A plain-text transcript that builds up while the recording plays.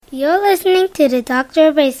You're listening to the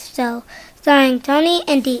Doctor AbrACeive Show, starring Tony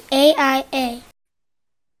and the AIA.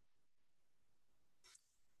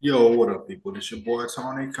 Yo, what up, people? It's your boy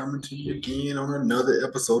Tony coming to you again on another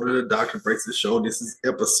episode of the Doctor AbrACEive Show. This is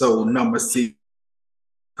episode number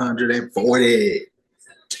 640.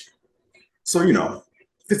 So,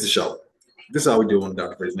 it's a show. This is how we do on the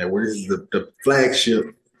Doctor AbrACeive Network. This is the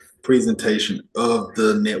flagship presentation of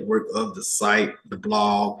the network, of the site, the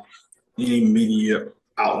blog, any media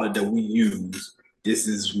outlet that we use. This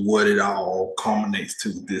is what it all culminates to,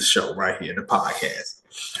 this show right here, the podcast.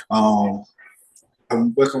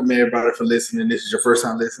 I'm welcoming everybody for listening. This is your first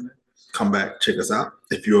time listening. Come back, check us out.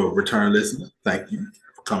 If you're a return listener, thank you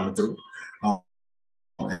for coming through.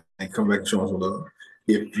 And come back and show us some love.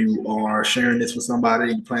 If you are sharing this with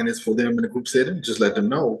somebody and playing this for them in a group setting, just let them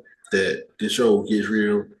know that this show gets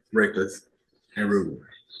real, reckless, and rude.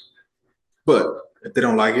 But if they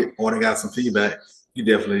don't like it or they got some feedback, you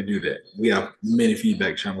definitely do that. We have many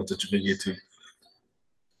feedback channels that you can get to.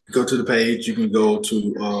 Go to the page. You can go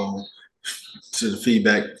to the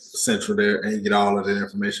feedback central there and get all of that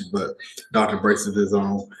information. But Doctor AbrACeive is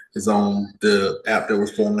on the app that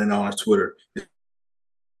was formerly known as Twitter,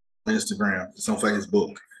 Instagram, it's on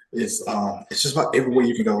Facebook. It's just about everywhere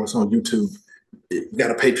you can go. It's on YouTube. We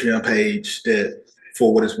got a Patreon page that,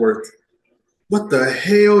 for what it's worth. What the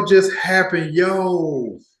hell just happened,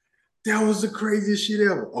 yo? That was the craziest shit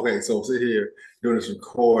ever. Okay, so sit here doing this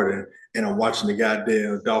recording, and I'm watching the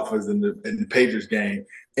goddamn Dolphins and the Patriots game,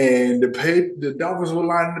 and the Dolphins were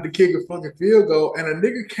lining up to kick a fucking field goal, and a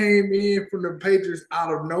nigga came in from the Patriots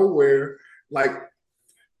out of nowhere,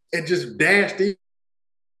 and just dashed in,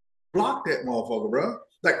 blocked that motherfucker, bro.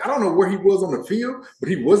 I don't know where he was on the field, but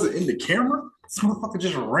he wasn't in the camera. This motherfucker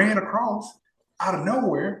just ran across out of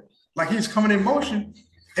nowhere, like he was coming in motion,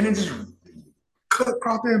 and then just cut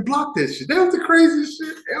across there and blocked that shit. That was the craziest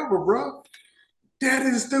shit ever, bro. That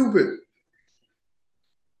is stupid.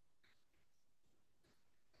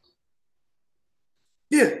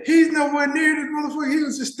 Yeah, he's nowhere near this motherfucker. He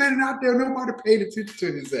was just standing out there. Nobody paid attention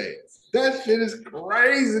to his ass. That shit is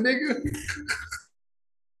crazy, nigga.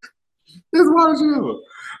 That's wild as ever.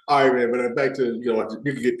 All right, man. But back to, you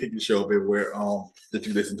can get pick the show up everywhere that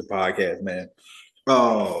you listen to podcasts, man.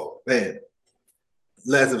 Oh, man.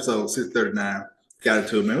 Last episode, 639. Got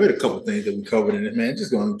into it, man. We had a couple of things that we covered in it, man.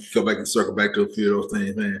 Just going to go back and circle back to a few of those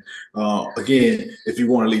things, man. Again, if you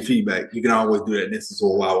want to leave feedback, you can always do that. And this is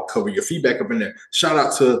all I'll cover your feedback up in there. Shout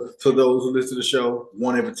out to those who listen to the show.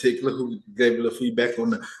 One in particular who gave a little feedback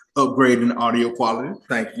on the upgrade in the audio quality.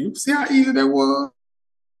 Thank you. See how easy that was?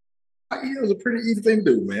 It was a pretty easy thing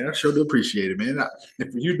to do, man. I sure do appreciate it, man.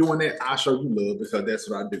 If you're doing that, I show you love because that's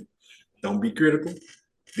what I do. Don't be critical.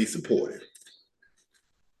 Be supportive.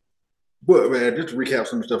 But, man, just to recap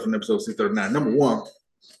some stuff from episode 639. Number one,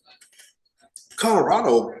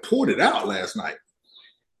 Colorado pulled it out last night.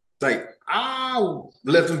 I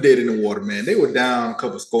left them dead in the water, man. They were down a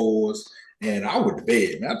couple scores, and I went to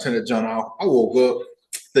bed, man. I turned the joint off. I woke up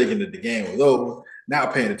thinking that the game was over. Now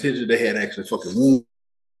paying attention, they had actually fucking won.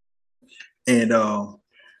 And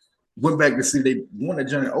went back to see they won the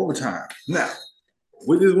joint in overtime. Now,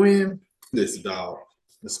 with this win, listen, dog.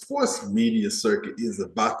 The sports media circuit is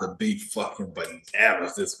about to be fucking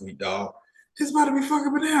bananas this week, dog. It's about to be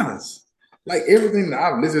fucking bananas. Everything that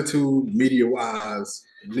I've listened to media-wise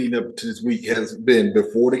leading up to this week has been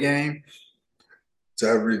before the game. So I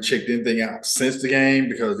haven't really checked anything out since the game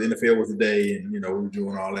because the NFL was the day and, we were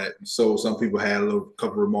doing all that. So some people had a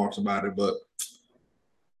couple remarks about it, but,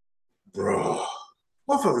 bro,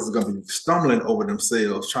 motherfuckers are going to be stumbling over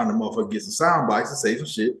themselves trying to motherfucker get some sound bites and say some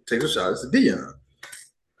shit, take some shots at Dion.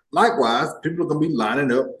 Likewise, people are going to be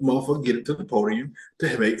lining up, motherfucker, get it to the podium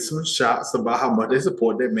to make some shots about how much they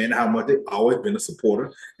support that man, how much they've always been a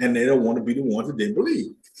supporter, and they don't want to be the ones that didn't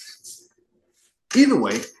believe. Either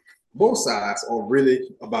way, both sides are really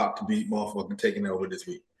about to be motherfucking taking over this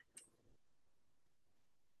week.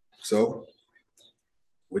 So,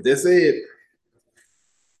 with that said,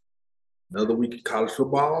 another week of college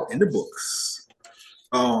football in the books.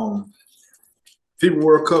 FIBA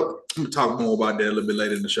World Cup, I'm going to talk more about that a little bit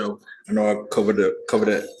later in the show. I know I covered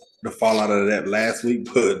the fallout of that last week,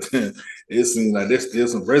 but it seems like there's still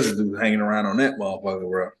some residue hanging around on that motherfucker,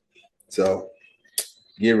 bro. So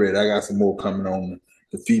get ready. I got some more coming on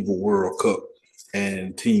the FIBA World Cup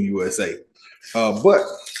and Team USA. But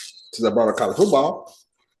since I brought up college football,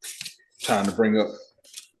 time to bring up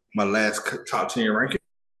my last top 10 ranking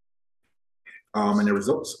and the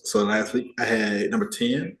results. So last week I had number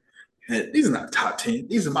 10. And these are not top 10.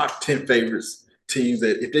 These are my 10 favorites teams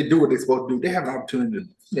that if they do what they're supposed to do, they have an opportunity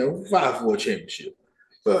to, vie for a championship.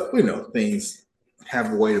 But, things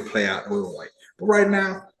have a way to play out the way. But right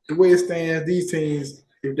now, the way it stands, these teams,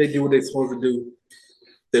 if they do what they're supposed to do,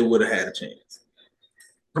 they would have had a chance.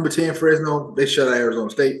 Number 10, Fresno, they shut out Arizona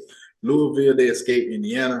State. Louisville, they escaped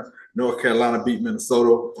Indiana. North Carolina beat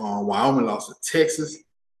Minnesota. Wyoming lost to Texas.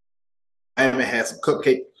 Miami had some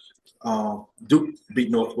cupcake. Duke beat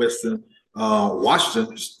Northwestern.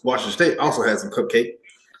 Washington State also had some cupcake.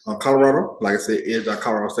 Colorado, like I said, edged out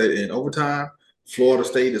Colorado State in overtime. Florida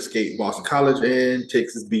State escaped Boston College, and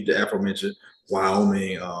Texas beat the aforementioned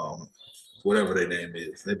Wyoming, whatever their name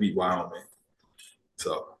is. They beat Wyoming.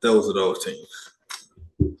 So those are those teams.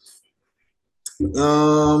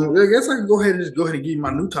 I guess I can go ahead and give you my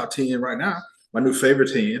new top 10 right now. My new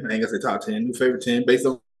favorite 10. I ain't gonna say top 10. New favorite 10 based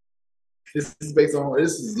on this is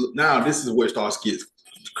where it starts to get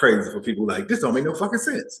crazy for people like this don't make no fucking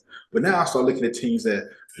sense. But now I start looking at teams that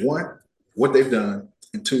one, what they've done,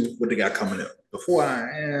 and two, what they got coming up. Before I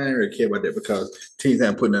didn't really care about that because teams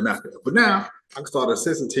haven't put nothing out there. But now I can start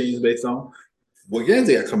assessing teams based on what games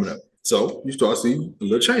they got coming up. So you start seeing a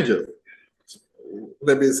little change up.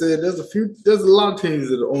 That being said, there's a lot of teams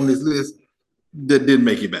that are on this list that didn't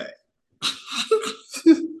make it back.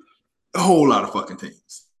 A whole lot of fucking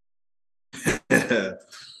teams.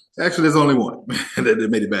 Actually, there's only one that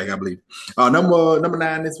made it back, I believe. Number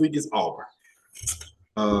 9 this week is Auburn.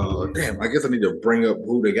 Damn, I guess I need to bring up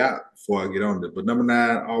who they got before I get on this. But number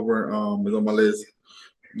 9, Auburn is on my list.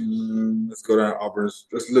 Let's go down Auburn's.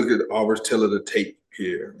 Let's look at Auburn's tail of the tape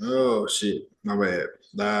here. Oh shit, my bad.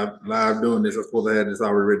 Live doing this. I'm supposed to have this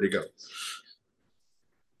already ready to go.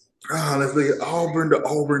 Let's look at Auburn, the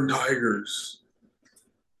Auburn Tigers.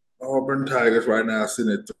 Auburn Tigers right now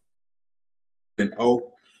sitting at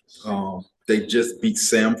 3-0. They just beat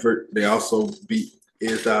Samford. They also beat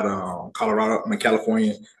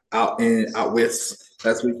California out west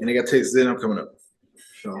last week, and they got Texas A&M coming up.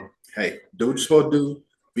 So hey, do what you're supposed to do.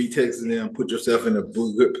 Beat Texas A&M. Put yourself in a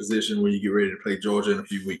good position when you get ready to play Georgia in a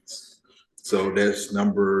few weeks. So that's the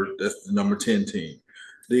number 10 team.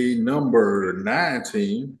 The number 9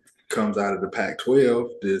 team comes out of the Pac-12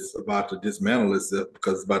 that's about to dismantle itself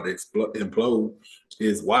because it's about to implode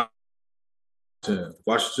is Washington.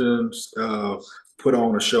 Washington put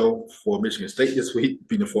on a show for Michigan State this week,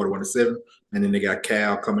 beating 41-7, and then they got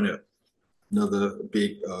Cal coming up, another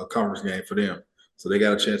big conference game for them. So they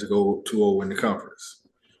got a chance to go 2-0 in the conference.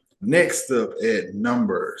 Next up at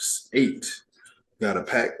number 8, got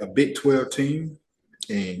a Big 12 team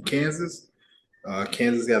in Kansas.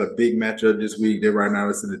 Kansas got a big matchup this week. They're right now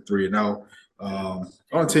listening to 3-0.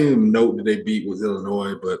 Only team note that they beat was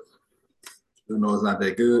Illinois, but Illinois is not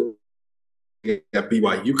that good. They got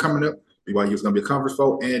BYU coming up. BYU is going to be a conference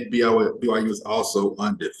foe, and BYU is also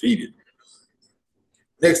undefeated.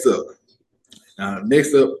 Next up,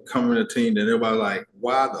 coming a team that everybody like,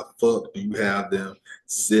 why the fuck do you have them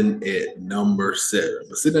sitting at number 7?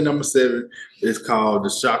 But sitting at number 7 is called the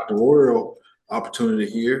Shock the World opportunity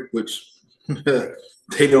here, which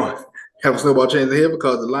they don't have a snowball chance here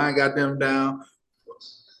because the line got them down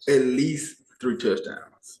at least 3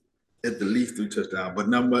 touchdowns. At the least 3 touchdowns. But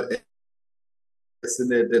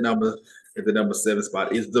sitting at the number 7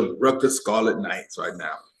 spot is the Rutgers Scarlet Knights right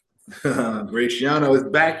now. Graciano is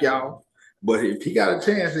back, y'all. But if he got a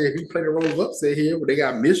chance, if he played a role of upset here, they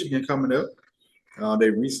got Michigan coming up. They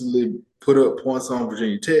recently put up points on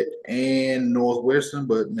Virginia Tech and Northwestern,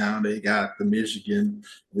 but now they got the Michigan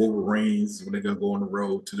Wolverines when they're going to go on the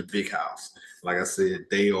road to the big house. Like I said,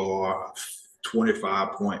 they are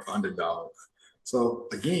 25-point underdogs. So,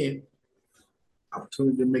 again,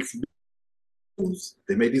 opportunity to make some moves.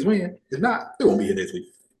 They make these win. If not, they won't be here next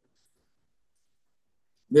week.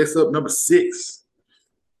 Next up, number 6.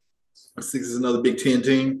 6 is another Big 10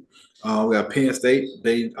 team. We got Penn State.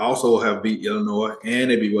 They also have beat Illinois,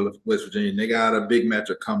 and they beat West Virginia. They got a big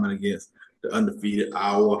matchup coming against the undefeated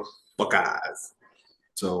Iowa Buckeyes.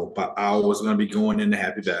 So, Iowa's going to be going into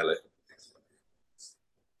Happy Valley.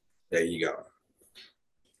 There you go.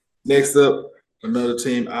 Next up, another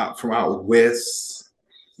team from out west.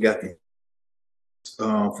 You got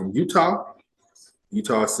from Utah.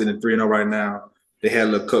 Utah is sitting 3-0 right now. They had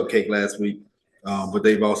a little cupcake last week. But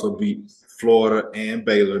they've also beat Florida and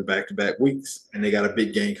Baylor in back-to-back weeks, and they got a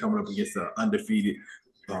big game coming up against the undefeated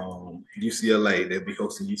UCLA. They'll be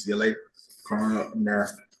hosting UCLA coming up in their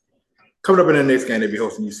next game. They'll be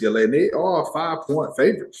hosting UCLA, and they are 5-point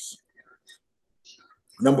favorites.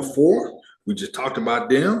 Number 4, we just talked about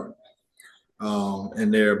them,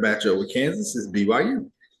 and their matchup with Kansas is BYU.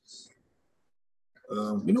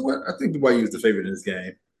 You know what? I think BYU is the favorite in this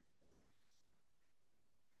game.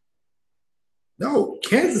 No,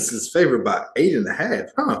 Kansas is favored by 8.5.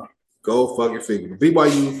 Huh? Go fucking figure.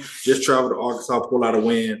 BYU just traveled to Arkansas, pull out a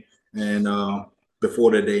win, and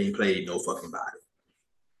before that they ain't played no fucking body.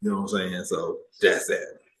 You know what I'm saying? So that's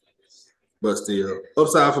that. But still,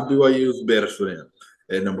 upside for BYU is better for them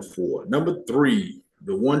at number 4. Number 3,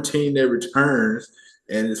 the one team that returns,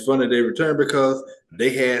 and it's funny they return because they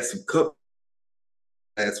had some cup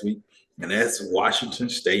last week, and that's Washington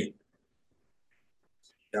State.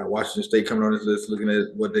 Got Washington State coming on this list, looking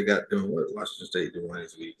at what they got doing. What Washington State doing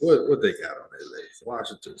this week? What they got on their list?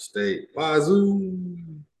 Washington State, Wazoo.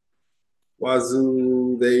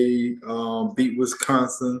 They beat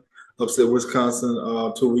Wisconsin, upset Wisconsin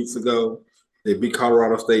 2 weeks ago. They beat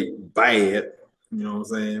Colorado State bad. You know what I'm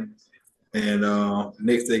saying? And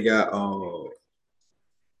next they got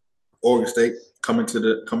Oregon State coming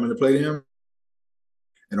to play them,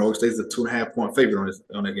 and Oregon State's a 2.5-point favorite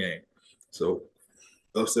on that game. So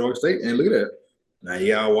upset Oregon State, and look at that. Now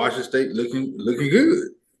you got Washington State looking good.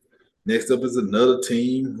 Next up is another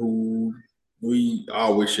team who we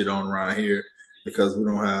always shit on around here because we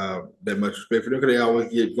don't have that much respect for them because they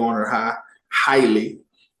always get garnered highly.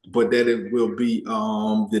 But that it will be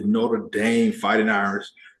the Notre Dame Fighting Irish.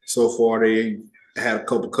 So far, they had a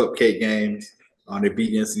couple cupcake games. They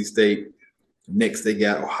beat NC State. Next, they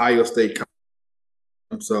got Ohio State.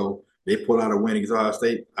 So they pull out a win against Ohio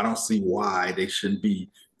State. I don't see why they shouldn't be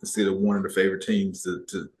considered one of the favorite teams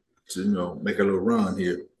to make a little run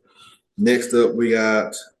here. Next up, we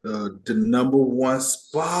got the number 1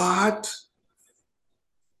 spot,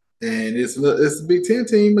 and it's a Big Ten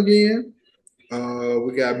team again.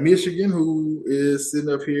 We got Michigan, who is sitting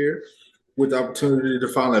up here with the opportunity to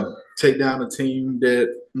finally take down a team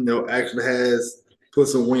that actually has put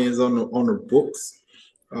some wins on the books.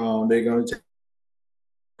 They're going to take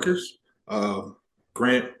Rutgers.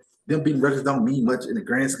 Grant, them beating Rutgers don't mean much in the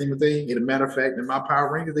grand scheme of things. As a matter of fact, in my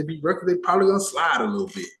power rankings, they beat Rutgers. They probably gonna slide a little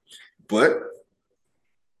bit, but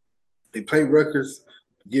they play Rutgers,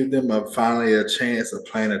 give them finally a chance of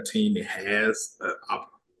playing a team that has a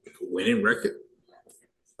winning record.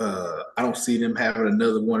 I don't see them having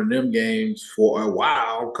another one of them games for a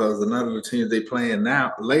while because none of the teams they playing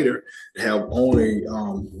now later have only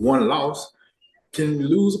one loss can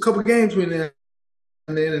lose a couple games between them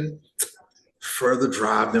and then further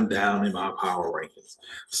drive them down in my power rankings.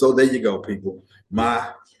 So there you go, people. My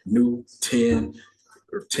new 10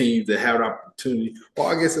 teams that have an opportunity. Well,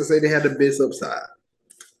 I guess I say they had the best upside.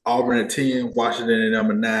 Auburn at 10, Washington at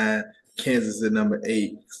number 9, Kansas at number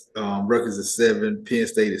 8, Rutgers at 7, Penn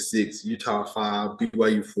State at 6, Utah 5,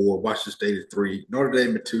 BYU 4, Washington State at 3, Notre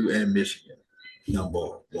Dame at 2, and Michigan number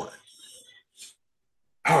 1.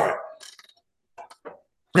 All right.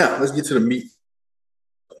 Now, let's get to the meat.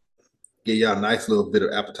 Get y'all a nice little bit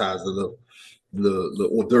of appetizer, little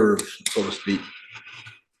hors d'oeuvres, so to speak.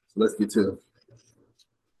 So let's get to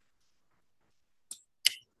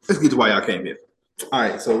why y'all came here. All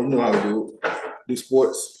right, so you know how we do it. Do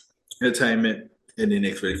sports, entertainment, and then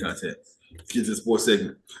X-rated content. Let's get to the sports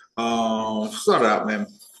segment. Start out, man.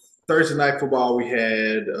 Thursday night football, we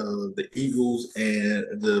had the Eagles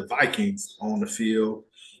and the Vikings on the field,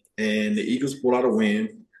 and the Eagles pulled out a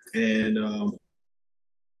win, and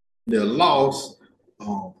the loss,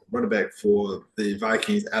 running back for the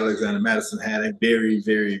Vikings, Alexander Madison, had a very,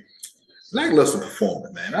 very lackluster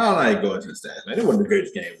performance, man. I don't know how you go into the stats, man. It wasn't the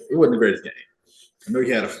greatest game. I know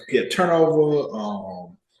he had turnover,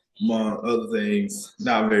 among other things,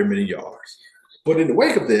 not very many yards. But in the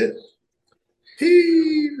wake of that,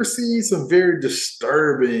 he received some very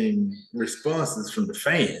disturbing responses from the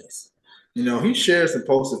fans. He shared some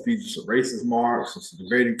posts that featured some racist marks and some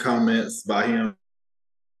degrading comments about him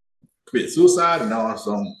commit suicide and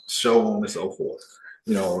also so on and so forth.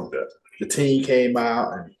 The team came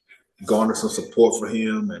out and garnered some support for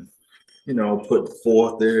him and put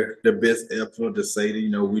forth their best effort to say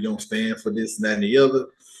that, we don't stand for this and that and the other.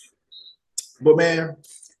 But man,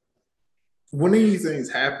 when these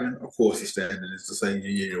things happen, of course the standard is to say,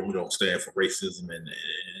 we don't stand for racism and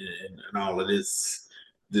all of this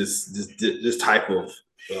type of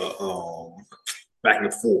back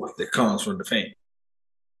and forth that comes from the fans.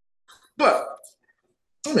 But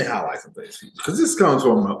let me highlight some things because this comes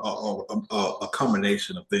from a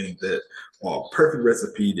combination of things that are a perfect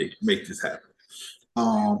recipe to make this happen.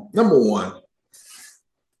 Number 1,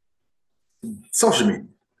 social media.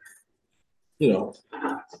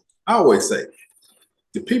 I always say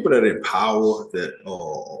the people that in power that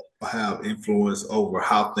have influence over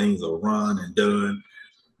how things are run and done,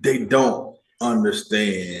 they don't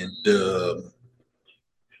understand the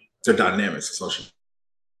dynamics of social media.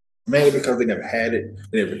 Mainly because they never had it,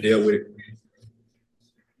 they never dealt with it.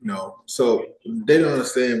 So they don't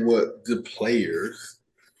understand what the players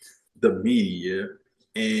the media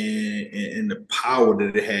and the power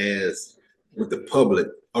that it has with the public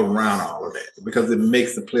around all of that, because it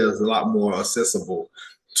makes the players a lot more accessible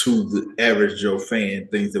to the average Joe fan,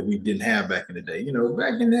 things that we didn't have back in the day.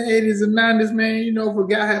 Back in the 80s and 90s, man, if a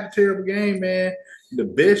guy had a terrible game, man, the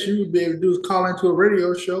best you would be able to do is call into a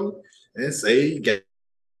radio show and say he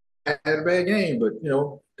had a bad game. But,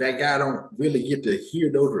 that guy don't really get to hear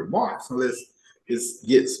those remarks unless it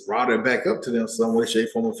gets routed back up to them some way, shape,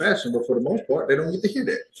 form, or fashion. But for the most part, they don't get to hear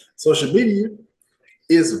that. Social media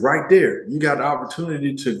is right there. You got the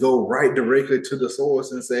opportunity to go right directly to the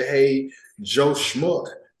source and say, hey, Joe Schmuck,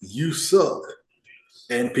 you suck.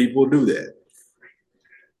 And people do that.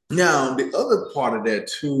 Now, the other part of that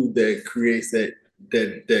too that creates that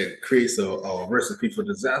creates a recipe for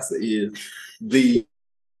disaster is the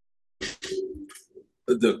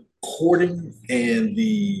courting and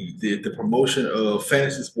the promotion of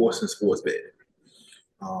fantasy sports and sports betting.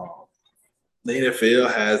 The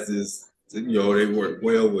NFL has this, they work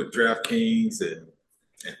well with DraftKings and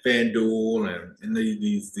FanDuel and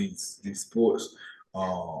these sports.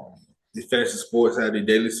 The fantasy sports have the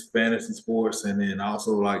daily fantasy sports, and then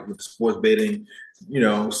also like with the sports betting,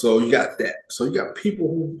 so you got that. So you got people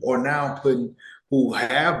who are now who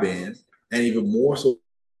have been, and even more so,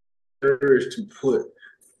 urged to put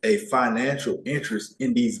a financial interest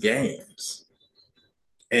in these games.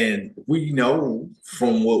 And we know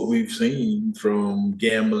from what we've seen from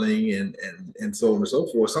gambling and so on and so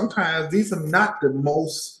forth, sometimes these are not the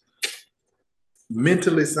most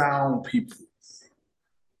mentally sound people.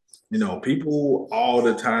 People all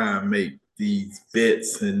the time make these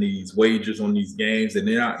bets and these wagers on these games, and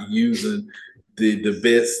they're not using the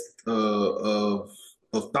best of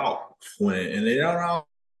thought when, and they're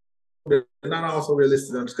not also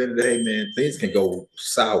realistic to understanding that, hey man, things can go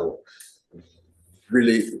sour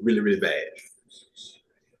really, really, really bad.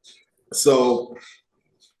 So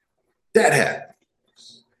that happened.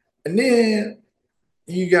 And then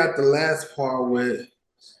you got the last part with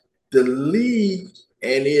the league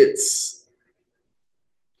and its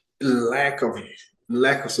lack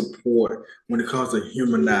of support when it comes to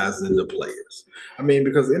humanizing the players. I mean,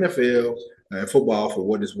 because the NFL and football, for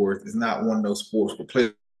what it's worth, is not one of those sports where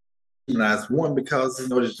players humanize. One, because just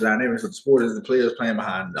the dynamics of the sport is the players playing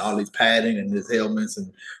behind all these padding and these helmets,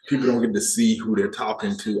 and people don't get to see who they're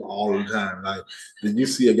talking to all the time. Like, you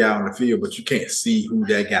see a guy on the field, but you can't see who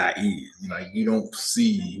that guy is. Like, you don't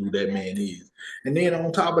see who that man is. And then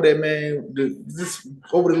on top of that, man, this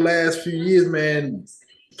over the last few years, man,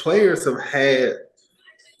 players have had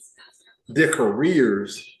their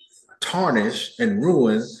careers tarnished and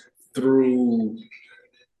ruined through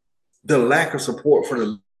the lack of support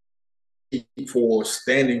for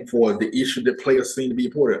standing for the issue that players seem to be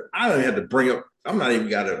important. I don't have to bring up, I'm not even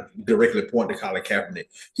got to directly point to Colin Kaepernick.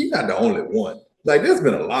 He's not the only one. Like, there's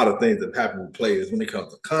been a lot of things that happen with players when it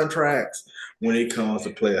comes to contracts, when it comes to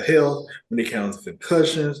player health, when it comes to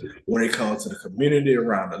concussions, when it comes to the community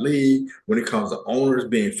around the league, when it comes to owners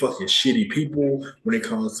being fucking shitty people, when it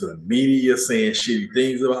comes to the media saying shitty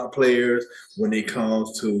things about players, when it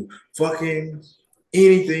comes to fucking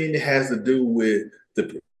anything that has to do with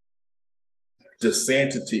the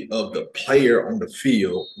sanctity of the player on the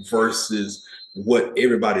field versus what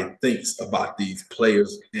everybody thinks about these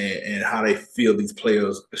players and how they feel these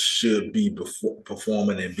players should be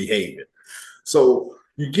performing and behaving. So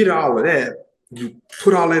you get all of that, you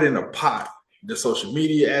put all that in a pot. The social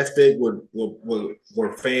media aspect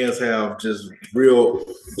where fans have just real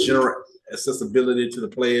general accessibility to the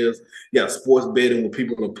players. You got sports betting where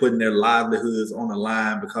people are putting their livelihoods on the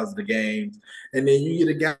line because of the games. And then you get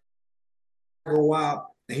a guy go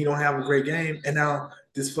out and he don't have a great game, and now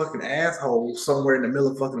this fucking asshole somewhere in the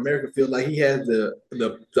middle of fucking America feels like he has the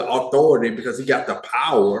authority because he got the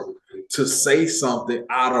power to say something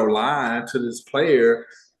out of line to this player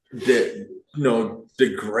that,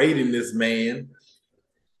 degrading this man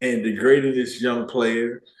and degrading this young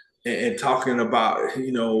player and talking about,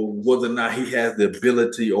 whether or not he has the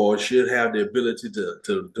ability or should have the ability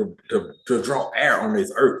to draw air on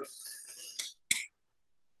this earth.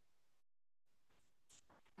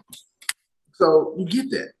 So you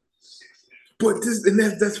get that. But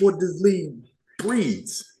that's what this league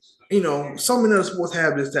breeds. So many other sports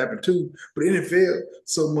have this happen too, but NFL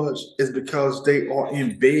so much is because they are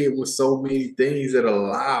in bed with so many things that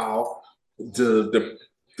allow the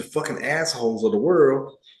fucking assholes of the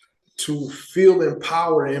world to feel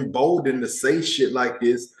empowered and emboldened to say shit like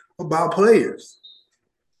this about players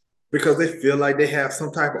because they feel like they have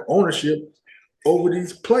some type of ownership over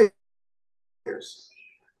these players.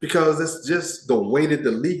 Because it's just the way that the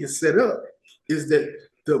league is set up is that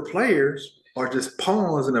the players are just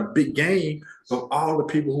pawns in a big game of all the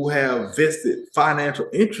people who have vested financial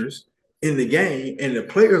interest in the game, and the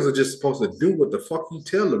players are just supposed to do what the fuck you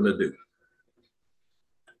tell them to do.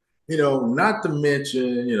 Not to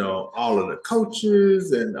mention, all of the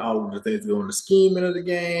coaches and all of the things that go in the scheming of the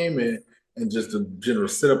game and just the general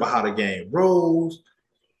setup of how the game rolls.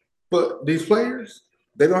 But these players,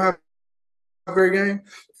 they don't have a great game.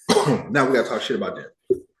 Now we got to talk shit about them.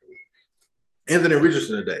 Anthony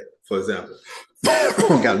Richardson today, for example,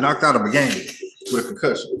 got knocked out of a game with a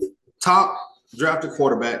concussion. Top drafted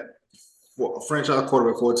quarterback, franchise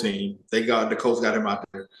quarterback for a team. The coach got him out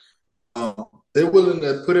there. They're willing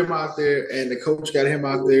to put him out there, and the coach got him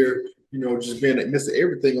out there, just being Mr.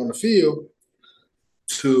 Everything on the field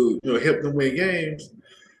to, help them win games.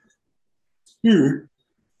 When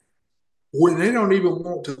they don't even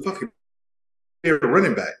want to fucking be a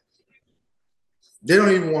running back. They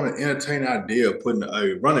don't even want to entertain the idea of putting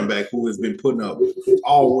a running back who has been putting up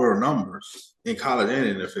all-world numbers in college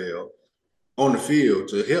and NFL on the field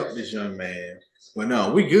to help this young man. Well,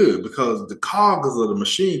 no, we good because the cogs of the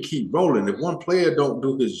machine keep rolling. If one player don't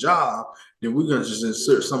do his job, then we're going to just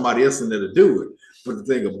insert somebody else in there to do it. But the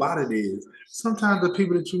thing about it is, sometimes the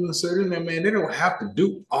people that you insert in there, man, they don't have to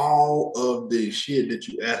do all of the shit that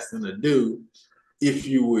you ask them to do if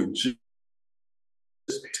you would just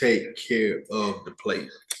take care of the player.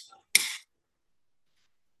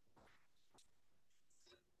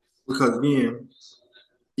 Because again,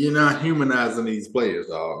 you're not humanizing these players,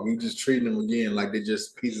 dog. You just treating them again like they're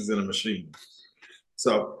just pieces in a machine.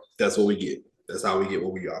 So that's what we get. That's how we get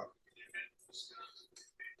what we are.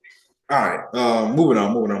 All right. Moving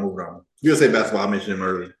on. USA basketball, I mentioned them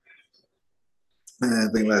earlier. I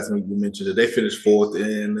think last week we mentioned that they finished fourth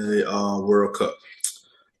in the World Cup.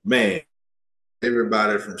 Man,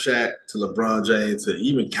 everybody from Shaq to LeBron James to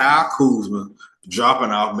even Kyle Kuzma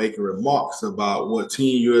dropping off, making remarks about what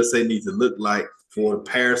Team USA needs to look like for the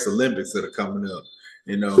Paris Olympics that are coming up.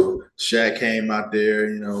 Shaq came out there,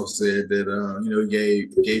 said that,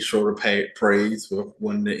 gave Schroeder praise for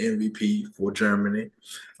winning the MVP for Germany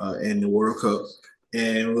in the World Cup.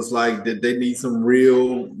 And it was like that they need some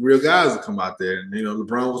real guys to come out there. And,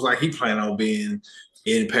 LeBron was like, he planned on being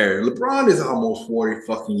in Paris. LeBron is almost 40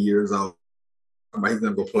 fucking years old. He's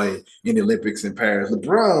gonna go play in the Olympics in Paris.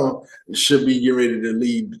 LeBron should be getting ready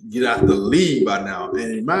to get out the league by now.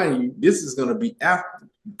 And mind you, this is gonna be after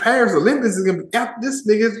Paris Olympics is gonna be after this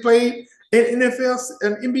nigga's played an NFL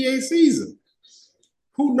and NBA season.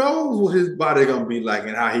 Who knows what his body gonna be like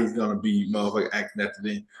and how he's gonna be motherfucking acting after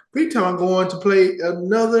then. We talking going to play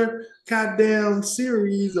another goddamn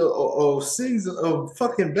series or season of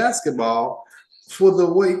fucking basketball for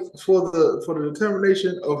the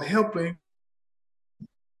determination of helping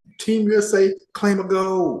Team USA claim a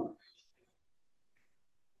gold.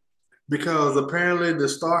 Because apparently the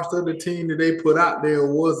star-studded team that they put out there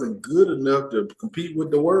wasn't good enough to compete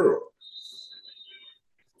with the world.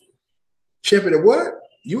 Champion of what?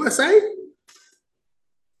 USA?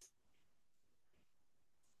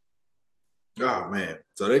 Oh man.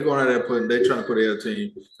 So they're going out there they're trying to put their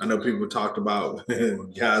team. I know people talked about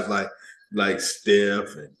guys like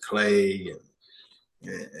Steph and Clay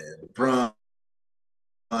and LeBron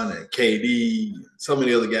and KD, so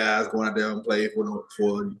many other guys going out there and play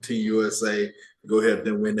for Team USA to go help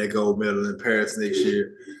them win that gold medal in Paris next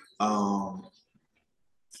year. Man,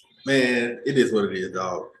 it is what it is,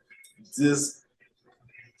 dog.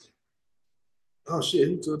 Oh shit,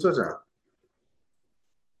 he took a touchdown.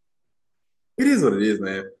 It is what it is,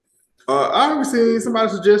 man. I obviously somebody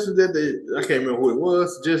suggested that I can't remember who it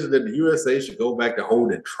was, suggested that the USA should go back to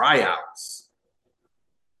holding tryouts.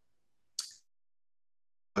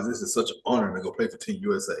 This is such an honor to go play for Team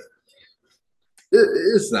USA.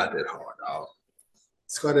 It's not that hard, dog.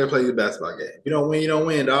 Just go out there and play your basketball game. If you don't win, you don't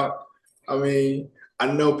win, dog. I mean, I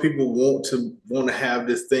know people want to have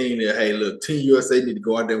this thing that, hey, look, Team USA need to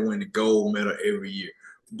go out there and win the gold medal every year.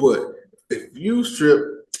 But if you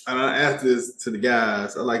strip, and I asked this to the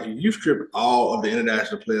guys, if you strip all of the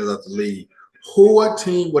international players out the league, what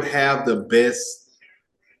team would have the best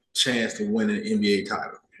chance to win an NBA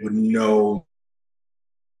title with no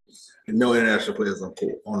international players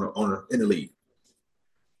in the league?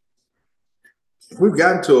 We've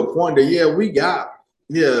gotten to a point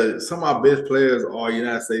that some of our best players are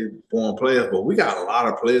United States born players, but we got a lot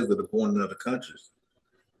of players that are born in other countries.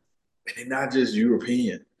 And they're not just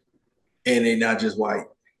European and they're not just white.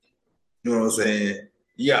 You know what I'm saying?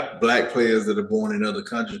 You got black players that are born in other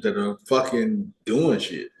countries that are fucking doing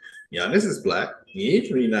shit. This is black. He ain't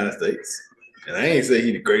from the United States. And I ain't say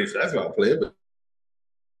he's the greatest basketball player, but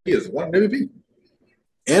he is one MVP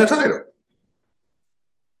and a title.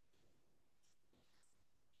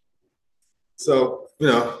 So,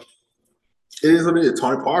 it is what it is.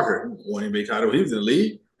 Tony Parker won NBA title. He was in the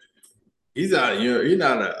league. He's not he's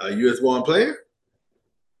not a US1 player.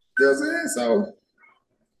 You know what I'm saying? So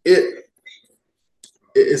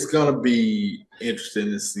it's gonna be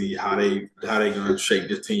interesting to see how they gonna shape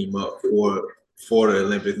this team up for the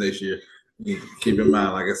Olympics next year. Keep in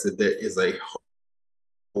mind, like I said, there is a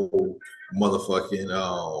whole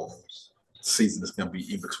motherfucking season that's gonna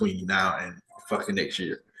be in between now and fucking next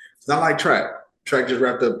year. It's not like track. Track just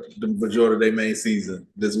wrapped up the majority of their main season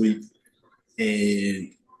this week,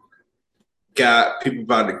 and got people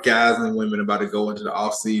about the guys and women about to go into the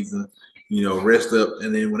off season, rest up,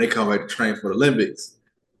 and then when they come back to train for the Olympics,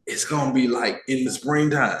 it's gonna be like in the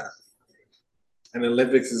springtime. And the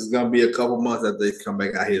Olympics is gonna be a couple months after they come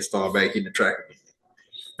back out here, start back in the track again.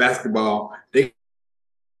 Basketball, they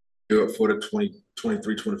for the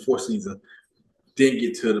 2023-24 season, didn't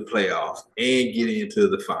get to the playoffs and get into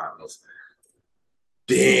the finals.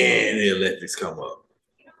 Then the Olympics come up.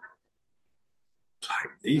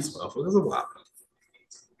 Like, these motherfuckers are wild.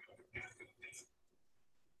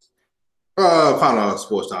 Final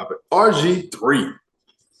sports topic. RG3.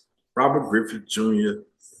 Robert Griffith Jr.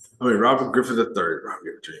 Robert Griffith III.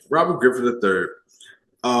 Robert Griffith III.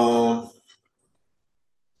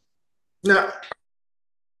 Now,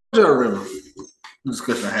 I remember the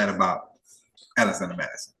discussion I had about Alexander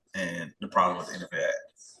Madison and the problem with the NFL.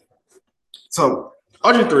 So,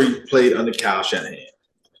 RG3 played under Kyle Shanahan.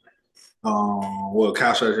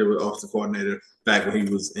 Kyle Shanahan was offensive coordinator back when he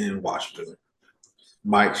was in Washington.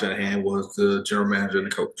 Mike Shanahan was the general manager and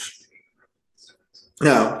the coach.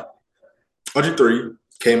 Now, RG3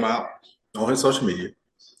 came out on his social media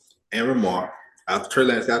and remarked after Trey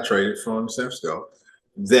Lance got traded from San Francisco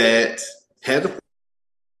that had the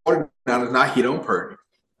 49ers not hit on Purdy,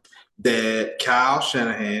 that Kyle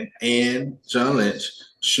Shanahan and John Lynch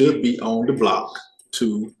should be on the block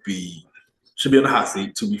should be on the hot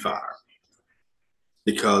seat to be fired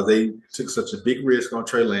because they took such a big risk on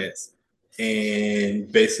Trey Lance and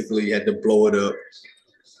basically had to blow it up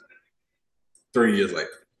 3 years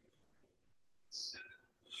later.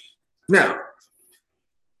 Now,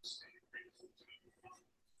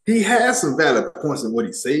 he has some valid points in what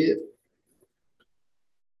he said,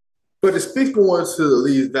 but it speaks more to the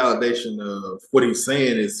league's validation of what he's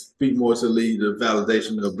saying is speak more to the league the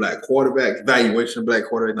validation of black quarterbacks, valuation of black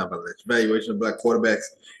quarterbacks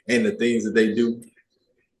and the things that they do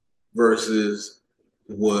versus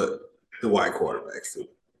what the white quarterbacks do.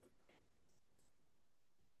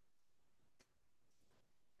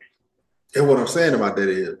 And what I'm saying about that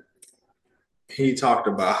is he talked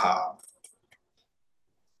about how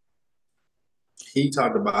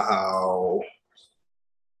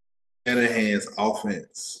Shanahan's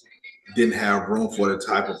offense didn't have room for the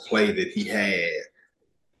type of play that he had.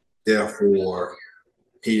 Therefore,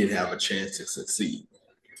 he didn't have a chance to succeed.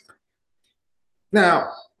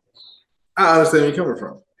 Now, I understand where you're coming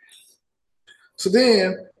from. So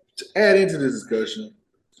then, to add into this discussion,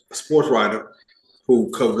 a sports writer who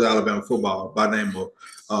covers Alabama football by the name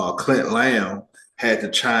of Clint Lamb had to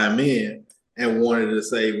chime in and wanted to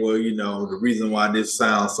say, well, the reason why this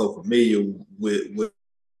sounds so familiar with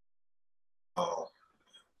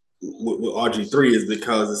RG3 is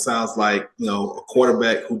because it sounds like, a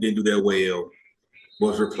quarterback who didn't do that well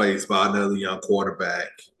was replaced by another young quarterback,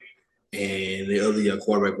 and the other young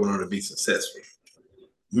quarterback went on to be successful.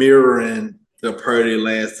 Mirroring the Purdy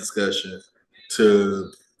Lance discussion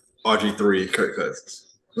to RG3 and Kirk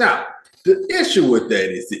Cousins. Now, the issue with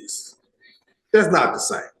that is this. That's not the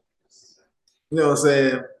same. You know what I'm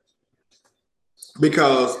saying?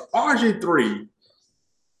 Because RG3,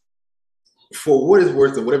 for what it's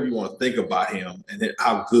worth and whatever you want to think about him and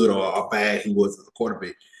how good or bad he was as a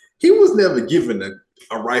quarterback, he was never given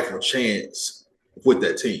a rifle chance with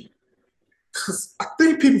that team. Because I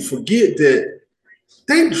think people forget that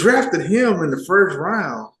they drafted him in the first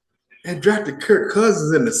round and drafted Kirk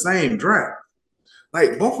Cousins in the same draft.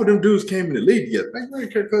 Like, both of them dudes came in the league together.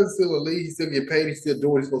 Like, Kirk Cousins still in the league. He still get paid. He still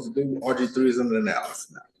doing what he's supposed to do. RG3 is under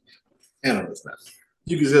analysis now. Analyst now.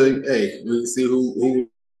 You can say, hey, we can see who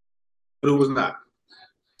was not.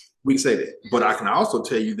 We can say that. But I can also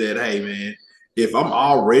tell you that, hey, man, if I'm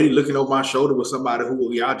already looking over my shoulder with somebody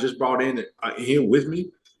who y'all just brought in here with me,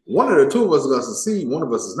 one of the two of us is going to succeed. One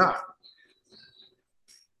of us is not.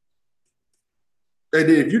 And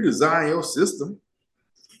then if you design your system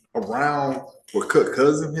around what Kirk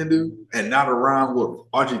Cousins can do and not around what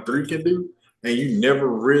RG3 can do, and you never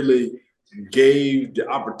really gave the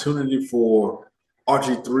opportunity for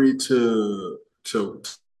RG3 to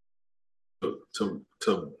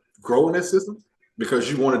grow in that system because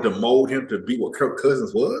you wanted to mold him to be what Kirk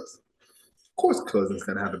Cousins was, of course Cousins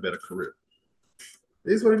gonna have a better career.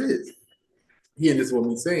 It is what it is. Again, this is what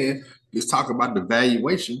I'm saying. Let's talk about the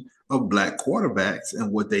valuation of black quarterbacks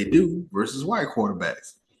and what they do versus white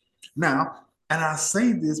quarterbacks. Now, and I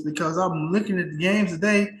say this because I'm looking at the games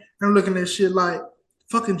today and I'm looking at shit like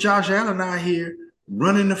fucking Josh Allen out here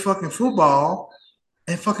running the fucking football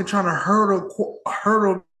and fucking trying to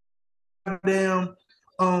hurdle damn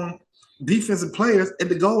defensive players at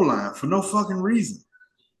the goal line for no fucking reason.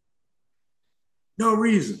 No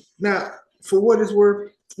reason. Now, for what it's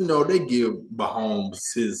worth, they give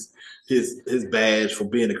Mahomes his badge for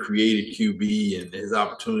being a creative QB and his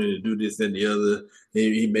opportunity to do this and the other.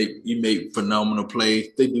 He make phenomenal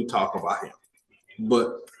plays. They do talk about him,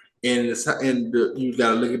 but you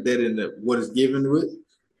got to look at that in what it's given with.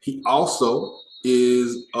 He also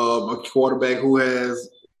is a quarterback who has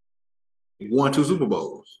won 2 Super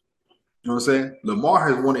Bowls. You know what I'm saying? Lamar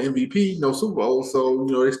has won an MVP, no Super Bowl, so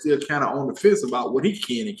they still kind of on the fence about what he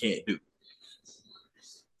can and can't do.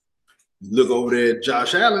 Look over there at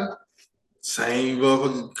Josh Allen, same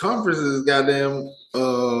conference as goddamn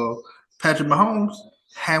Patrick Mahomes,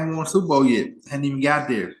 haven't won a Super Bowl yet, hadn't even got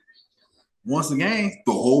there. Once again,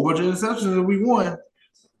 the whole bunch of interceptions that we won.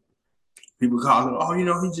 People call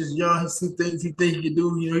him, he's just young, he see things he think he can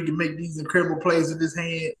do, he can make these incredible plays with his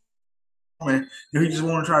hand. And he just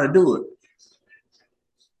want to try to do it.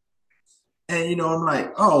 And I'm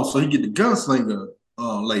like, so he get the gunslinger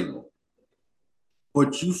label.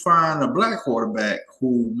 But you find a black quarterback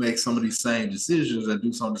who makes some of these same decisions and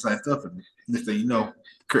do some of the same stuff. And next thing you know,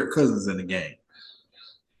 Kirk Cousins in the game.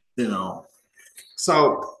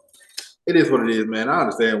 So it is what it is, man. I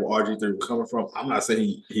understand where RG3 was coming from. I'm not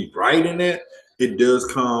saying he's right in that. It does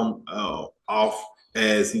come off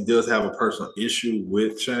as he does have a personal issue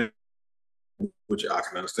with Shanahan, which I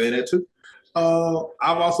can understand that too.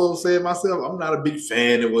 I've also said myself, I'm not a big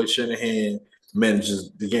fan of what Shanahan manages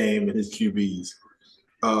the game and his QBs.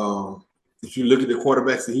 If you look at the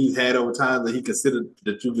quarterbacks that he's had over time that you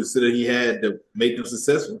consider he had to make them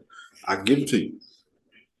successful, I give it to you.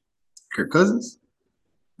 Kirk Cousins,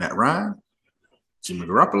 Matt Ryan, Jimmy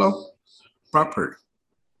Garoppolo, Brock Purdy.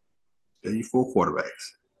 There you 4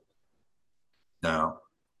 quarterbacks. Now,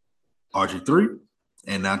 RG3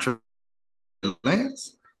 and now Trey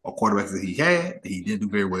Lance are quarterbacks that he had that he didn't do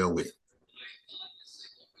very well with.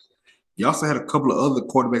 He also had a couple of other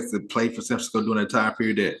quarterbacks that played for San Francisco during that time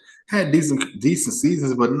period that had decent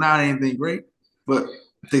seasons, but not anything great. But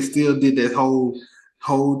they still did that whole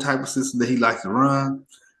type of system that he likes to run.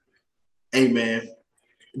 Hey man,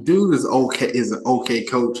 dude is an okay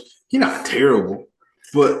coach. He's not terrible,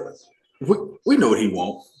 but we know what he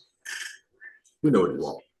wants. We know what he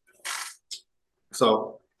wants.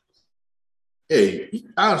 So, hey,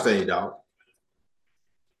 I understand, dog.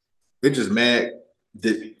 They're just mad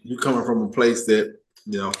that you coming from a place that,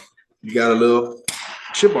 you got a little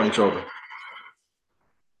chip on your shoulder.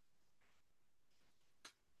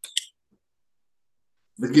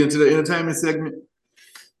 Let's get into the entertainment segment.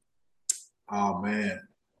 Oh, man.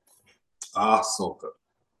 Ahsoka.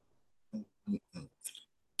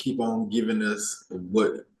 Keep on giving us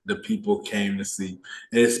what the people came to see.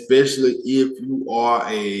 And especially if you are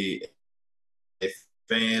a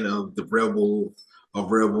fan of the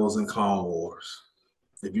Rebels and Clone Wars.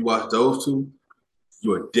 If you watch those 2,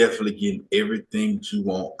 you are definitely getting everything that you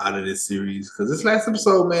want out of this series. Because this last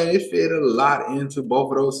episode, man, it fed a lot into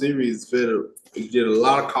both of those series. It did a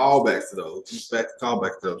lot of callbacks to those.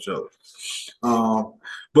 Callbacks to those shows.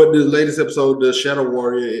 But the latest episode, the Shadow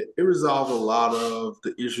Warrior, it resolved a lot of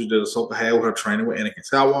the issues that Ahsoka had with her training with Anakin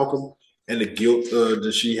Skywalker and the guilt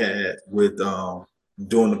that she had with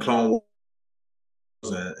doing the Clone Wars.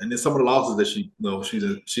 And then some of the losses that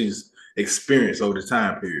she's experienced over the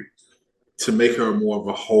time period to make her more of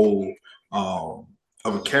a whole of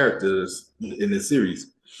a character in this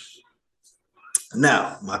series.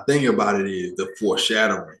 Now, my thing about it is the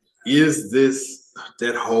foreshadowing. Is this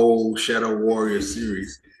that whole Shadow Warrior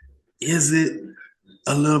series? Is it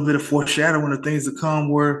a little bit of foreshadowing of things to come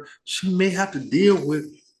where she may have to deal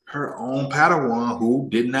with her own Padawan who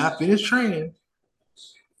did not finish training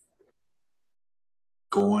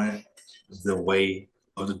going the way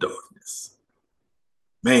of the darkness?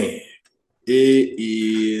 Man, it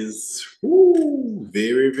is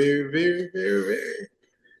very, very, very, very, very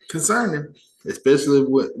concerning, especially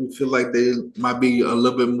what we feel like they might be a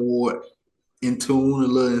little bit more in tune, a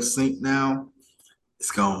little in sync now.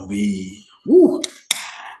 It's gonna be So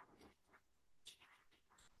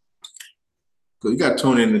you got to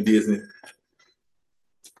tune in to Disney. You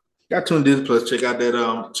got to tune in to Disney Plus. Check out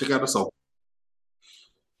Ahsoka.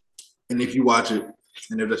 And if you watch it,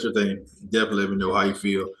 and if that's your thing, definitely let me know how you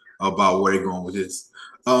feel. about where they're going with this.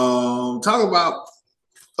 Talk about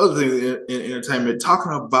other things in entertainment.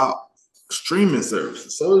 Talking about streaming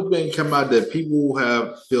services. So it's been come out that people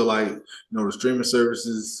have feel like the streaming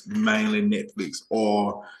services, mainly Netflix,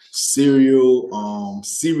 or serial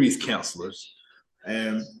series counselors,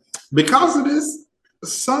 and because of this,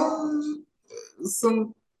 some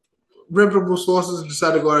reputable sources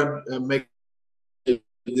decided to go ahead and make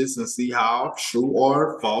this and see how true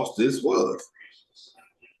or false this was.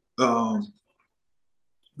 The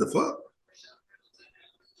fuck?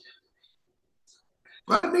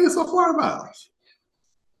 Why niggas so far about it?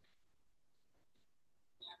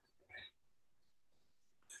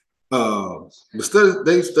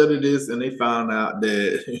 They studied this and they found out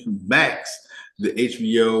that Max, the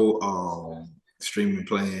HBO streaming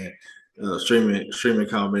plan, streaming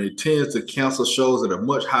company, tends to cancel shows at a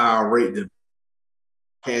much higher rate than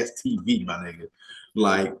broadcast TV, my nigga.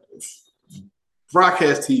 Like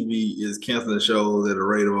broadcast TV is canceling shows at a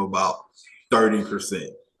rate of about 30%,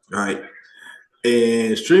 right?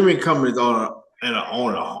 And streaming companies in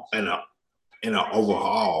an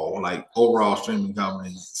overhaul, like overall streaming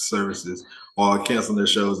companies services are canceling their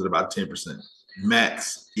shows at about 10%.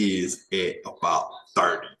 Max is at about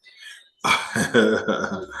 30.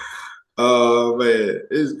 Oh man,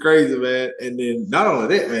 it's crazy, man. And then not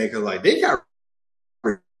only that, man, because like they got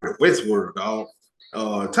rid of Westworld, dog.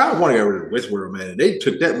 Time Warner got rid of Westworld, man. And they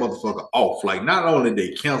took that motherfucker off. Like not only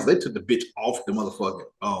they canceled, they took the bitch off the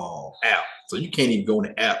motherfucking app. So you can't even go in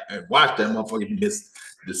the app and watch that motherfucker if you miss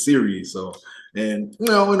the series. So, and in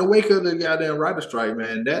the wake of the goddamn writer strike,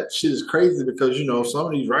 man, that shit is crazy because some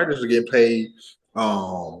of these writers are getting paid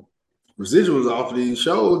residuals off of these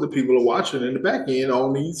shows that people are watching in the back end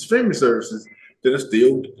on these streaming services that are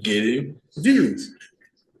still getting views.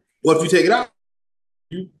 Well, if you take it out,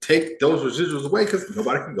 you take those residuals away because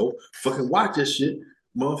nobody can go fucking watch this shit,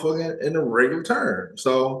 motherfucking in the regular term.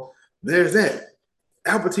 So there's that.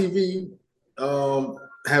 Apple TV,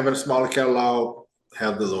 having a smaller catalog,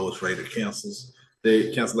 have the lowest rate of cancellations.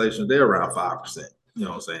 They're around 5%. You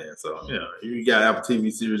know what I'm saying? So you got Apple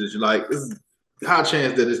TV series that you like. This is a high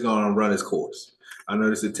chance that it's gonna run its course. I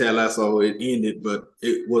noticed that Ted Lasso, it ended, but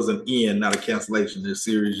it was an end, not a cancellation. This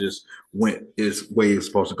series just went its way it's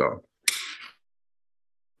supposed to go.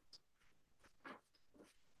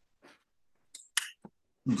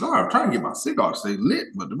 I'm sorry, I'm trying to get my cigar to stay lit,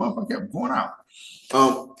 but the motherfucker kept going out.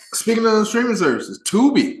 Speaking of streaming services,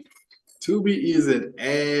 Tubi. Tubi is an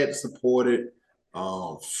ad-supported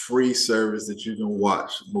free service that you can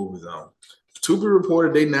watch movies on. Tubi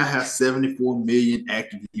reported they now have 74 million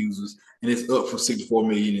active users, and it's up from 64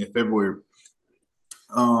 million in February.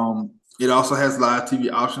 It also has live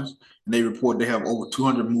TV options, and they report they have over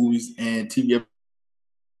 200 movies and TV,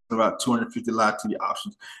 about 250 live TV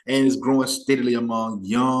options, and it's growing steadily among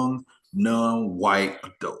young, non-white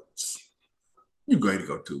adults. You're great to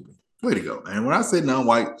go, Tubi. Way to go. And when I say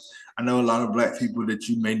non-white, I know a lot of black people that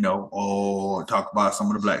you may know or talk about some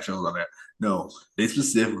of the black shows on there. No, they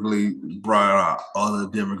specifically brought out other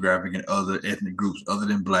demographic and other ethnic groups other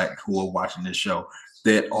than black who are watching this show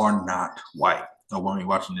that are not white. Or when you're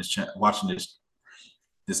watching this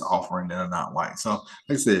offering that are not white. So,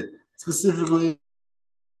 like I said, specifically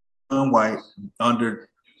non-white under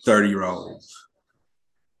 30-year-olds.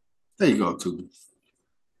 There you go, Tubi.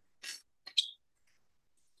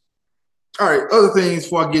 All right, other things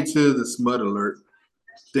before I get to the smut alert,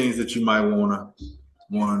 things that you might wanna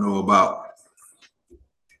know about.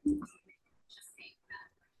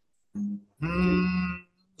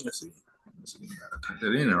 Let's see. Gotta type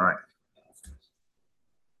that in there, right?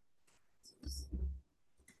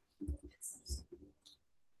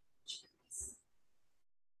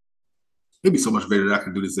 It'd be so much better that I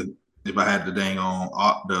could do this if I had the dang on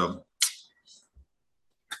the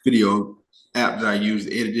video app that I use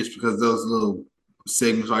to edit this, because those little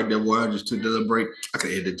segments right there where I just took the little break, I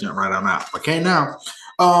could edit jump right on out. I can't now.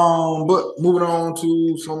 But moving on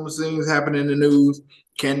to some of the things happening in the news.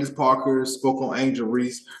 Candace Parker spoke on Angel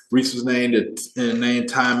Reese. Reese was named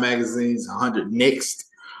Time Magazine's 100 Next.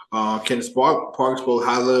 Candace Parker spoke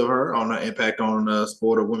highly of her on her impact on the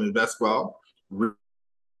sport of women's basketball.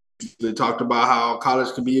 They talked about how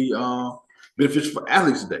college can be beneficial for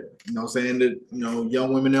athletes today. Saying that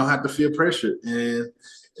young women don't have to feel pressure, and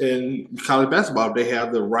in college basketball they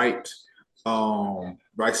have the right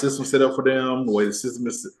system set up for them. The way the system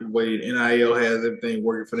is, the way NIL has everything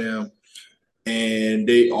working for them, and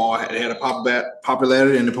they had a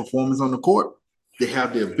popularity and the performance on the court. They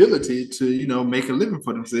have the ability to make a living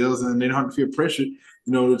for themselves, and they don't have to feel pressure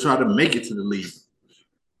to try to make it to the league,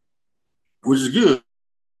 which is good.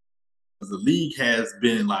 The league has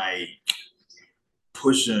been like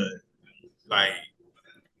pushing like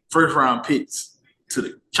first round picks to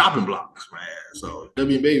the chopping blocks, man. So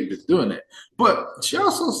WNBA is doing that. But she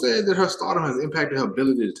also said that her stardom has impacted her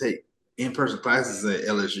ability to take in-person classes at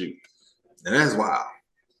LSU. And that's wild.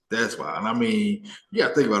 That's wild. And I mean, you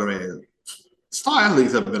gotta think about it, man. Star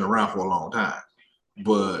athletes have been around for a long time.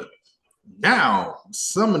 But now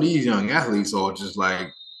some of these young athletes are just like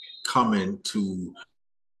coming to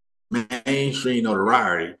mainstream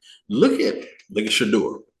notoriety. Look at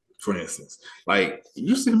Shador, for instance. Like,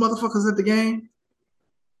 you see the motherfuckers at the game,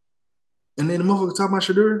 and then the motherfuckers talking about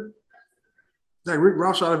Shador. Like, Rick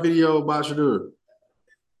Ross shot a video about Shador.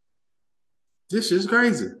 This shit's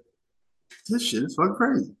crazy. This shit is fucking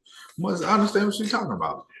crazy. I understand what she's talking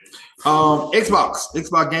about.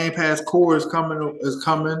 Xbox Game Pass Core is coming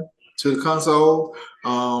to the console.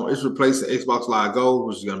 It's replacing Xbox Live Gold,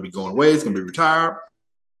 which is going to be going away. It's going to be retired.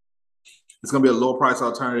 It's going to be a low price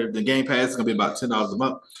alternative. The Game Pass is going to be about $10 a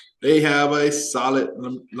month. They have a solid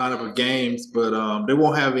lineup of games, but they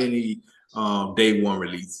won't have any day one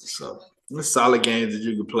releases. So it's solid games that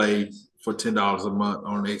you can play for $10 a month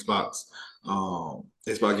on the Xbox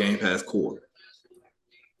Game Pass Core.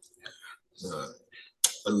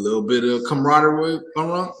 A little bit of camaraderie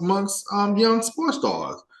amongst young sports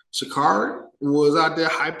stars. Sha'Carri was out there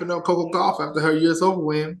hyping up Coco Gauff after her US Open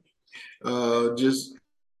win. Just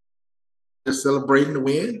celebrating the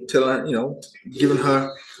win, telling her, giving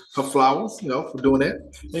her flowers, for doing that.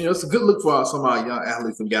 And, it's a good look for some of our young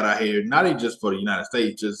athletes that we got out here, not even just for the United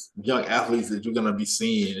States, just young athletes that you're going to be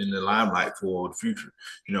seeing in the limelight for the future.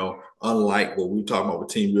 Unlike what we talking about with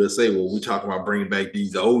Team USA, where we talking about bringing back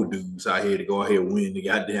these old dudes out here to go ahead and win the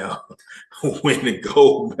goddamn win the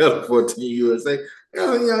gold medal for Team USA.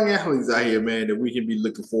 Young athletes out here, man, that we can be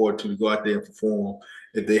looking forward to go out there and perform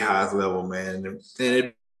at their highest level, man. And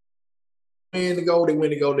it win the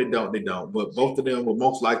gold, they don't. But both of them will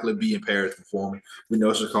most likely be in Paris performing. We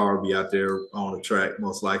know Sha'Carri will be out there on the track,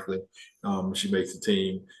 most likely. She makes the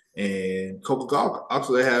team. And Coco Gauff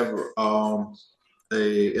actually have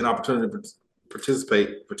an opportunity to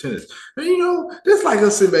participate for tennis. And, just like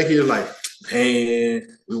us sitting back here like, man,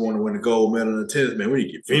 we want to win the gold medal in tennis, man. We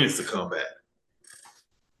need to get Venus to come back.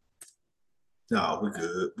 No, we're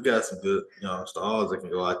good. We got some good stars that can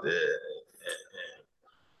go out there.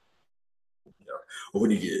 Or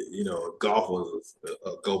when you get, golf was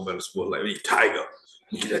a gold medal sport. Like, we need Tiger.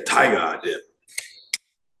 We get that Tiger out there.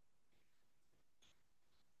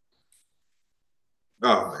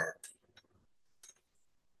 Oh, man.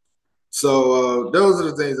 So those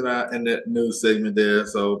are the things that in that news segment there.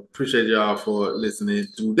 So appreciate y'all for listening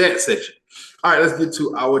to that section. All right, let's get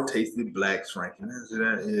to our Tasty Blacks ranking.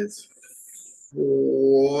 That is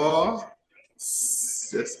 4,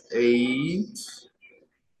 6, 8.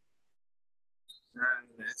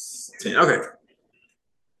 That's 10. Okay.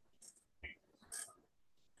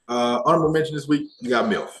 Honorable mention this week, we got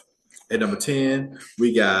MILF. At number 10,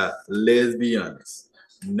 we got Lesbians.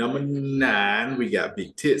 Number 9, we got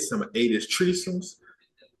Big Tits. Number 8 is Threesomes.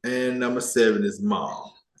 And number 7 is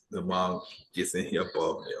Mom. The Mom gets in here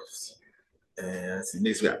above MILFs. And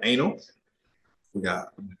next we got Anal. We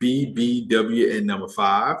got BBW at number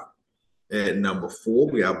 5. At number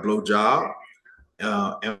 4, we got Blowjob.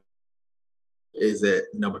 Is at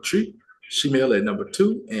number 3. Shemale at number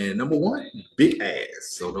 2. And number 1, Big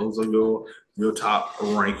Ass. So those are your top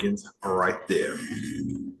rankings right there.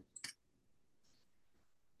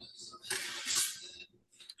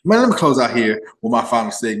 Man, let me close out here with my final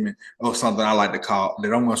segment of something I like to call,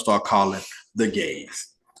 that I'm going to start calling the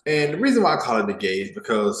gays. And the reason why I call it the gays,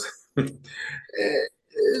 because we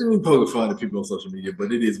poke fun at people on social media,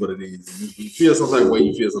 but it is what it is. You feel some type of way,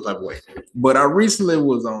 you feel some type of way. But I recently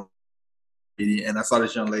was on media and I saw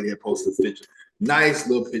this young lady had posted a picture. Nice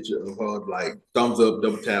little picture of her, like thumbs up,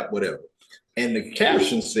 double tap, whatever. And the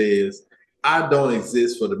caption says, I don't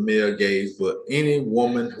exist for the male gaze, but any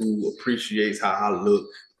woman who appreciates how I look,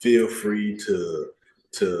 feel free to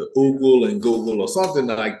Google or something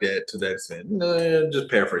like that to that extent. Just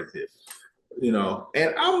paraphrase it.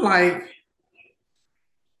 And I'm like,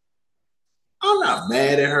 I'm not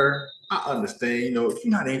mad at her. I understand, if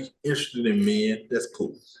you're not interested in men, that's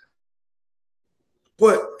cool.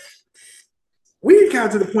 But we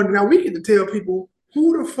got to the point now we get to tell people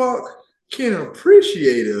who the fuck can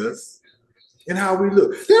appreciate us and how we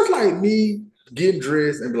look. That's like me getting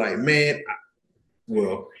dressed and be like, man,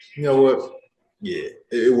 well, you know what? Yeah,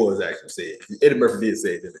 it was actually said. Eddie Murphy did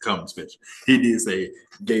say it in the comment section. He did say,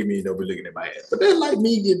 gay men don't be looking at my ass. But that's like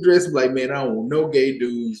me getting dressed and be like, man, I don't want no gay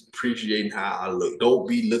dudes appreciating how I look. Don't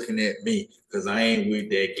be looking at me because I ain't with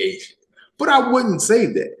that gay shit. But I wouldn't say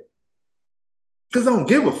that because I don't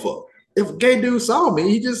give a fuck. If a gay dude saw me,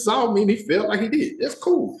 he just saw me and he felt like he did. That's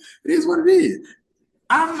cool. It is what it is.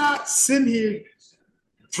 I'm not sitting here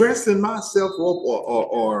dressing myself up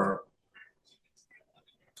or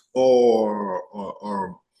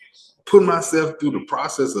putting myself through the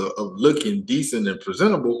process of looking decent and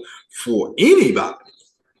presentable for anybody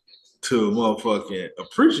to motherfucking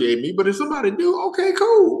appreciate me. But if somebody do, okay,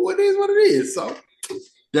 cool. What is what it is. So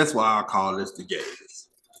that's why I call this the gays.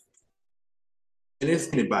 And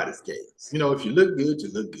it's anybody's gays. You know, if you look good,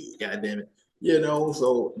 you look good. God damn it. You know,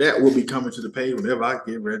 so that will be coming to the page whenever I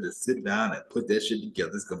get ready to sit down and put that shit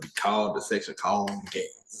together. It's gonna be called the section called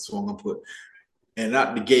gays. That's what I'm gonna put. And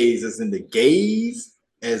not the gays as in the gays,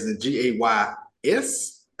 as in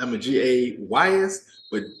GAYS. I'm a GAYS,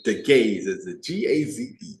 but the gays as the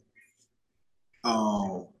GAZE.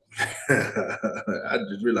 I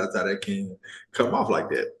just realized how that can come off like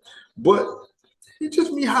that. But it's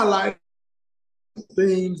just me highlighting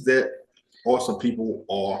things that are some people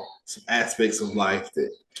or some aspects of life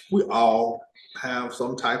that we all have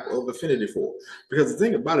some type of affinity for. Because the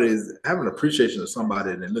thing about it is having appreciation of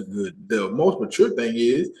somebody that look good. The most mature thing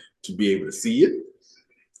is to be able to see it,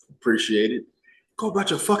 appreciate it, go about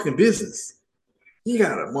your fucking business. You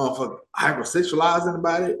gotta motherfucking hypersexualize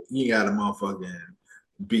anybody. You gotta motherfucking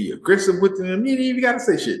be aggressive with them. You even gotta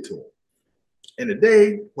say shit to them. And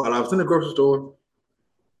today, while I was in the grocery store,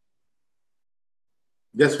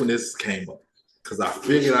 guess when this came up? Because I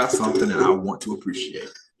figured out something that I want to appreciate.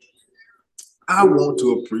 I want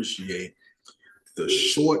to appreciate the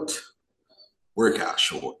short workout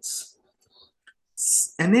shorts.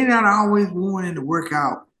 And they're not always worn in the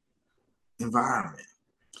workout environment.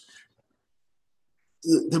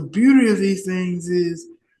 The beauty of these things is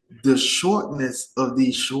the shortness of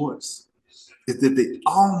these shorts is that they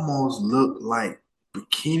almost look like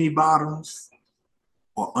bikini bottoms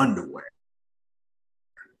or underwear,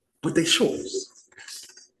 but they shorts.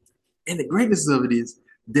 And the greatness of it is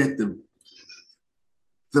that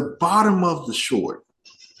the bottom of the short,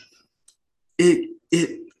 it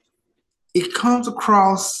comes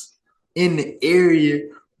across in the area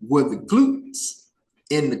where the glutes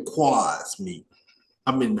and the quads meet.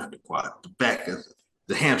 I mean, not the quad, the back of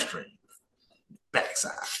the hamstring,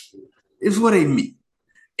 backside. It's where they meet.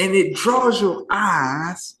 And it draws your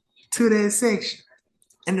eyes to that section.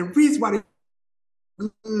 And the reason why they're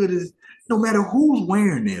good is no matter who's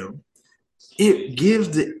wearing them, it gives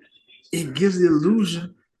the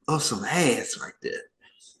illusion of some ass right there.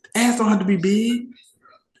 Ass don't have to be big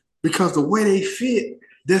because the way they fit,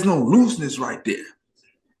 there's no looseness right there.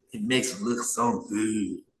 It makes it look so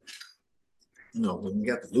good. You know, when you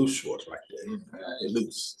got the loose shorts right there, it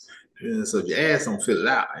loose. So if your ass don't fit it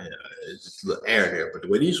out, it's just a little air there. But the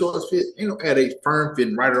way these shorts fit, air, they firm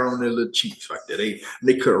fitting right around their little cheeks right there. They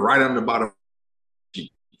cut right on the bottom of the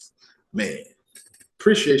cheeks. Man,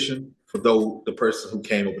 appreciation for the person who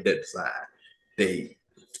came up with that design. They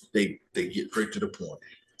get straight to the point.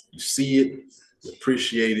 You see it, you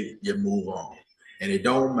appreciate it, you move on. And it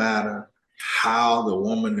don't matter how the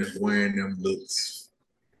woman that's wearing them looks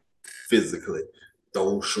physically.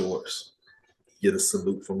 Those shorts get a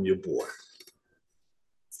salute from your boy.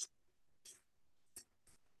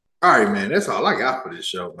 All right, man, that's all I got for this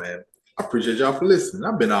show, man. I appreciate y'all for listening.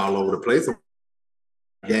 I've been all over the place.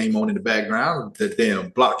 Game on in the background. That damn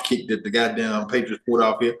block kick that the goddamn Patriots put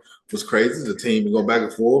off here was crazy. The team would go back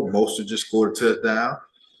and forth. Mostert just scored a touchdown.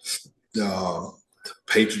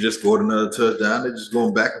 Patriots just scored another touchdown. They're just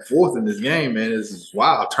going back and forth in this game, man. This is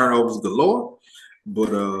wild. Turnovers galore.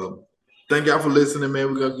 But thank y'all for listening,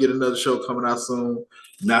 man. We're going to get another show coming out soon.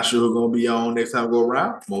 Not sure who's going to be on next time we go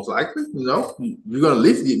around. Most likely, you're going to at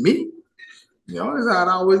least get me. That's how it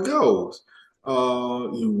always goes.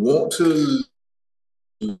 You want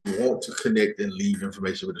to connect and leave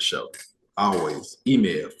information with the show. Always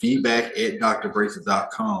email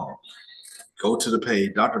feedback@draceive.com. Go to the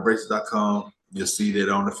page, draceive.com. You'll see that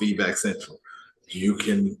on the feedback central. You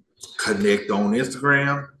can connect on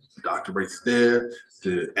Instagram. Dr. Brace is there.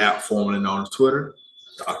 The app formerly known as Twitter.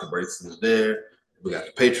 Dr. Brace is there. We got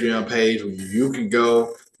the Patreon page where you can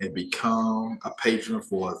go and become a patron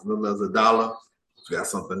for as little as $1. We got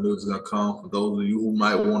something new that's going to come for those of you who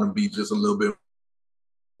might want to be just a little bit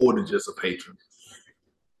more than just a patron.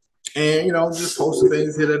 And, just posting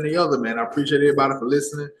things here and the other, man. I appreciate everybody for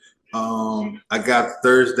listening. I got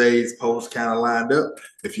Thursday's post kind of lined up.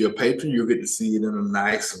 If you're a patron, you'll get to see it in a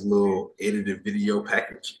nice little edited video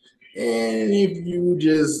package. And if you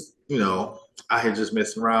just, I had just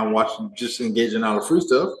messing around watching, just engaging all the free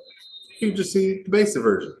stuff, you just see the basic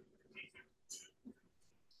version.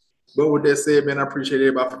 But with that said, man, I appreciate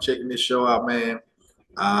everybody for checking this show out, man.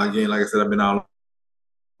 Again, like I said, I've been all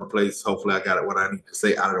place. Hopefully, I got it what I need to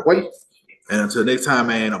say out of the way. And until next time,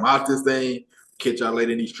 man, I'm out this thing. Catch y'all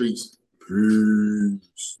later in these streets.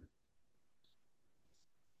 Peace.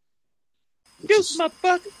 Yes,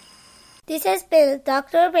 motherfucker. This has been a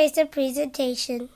Dr. AbrACeive presentation.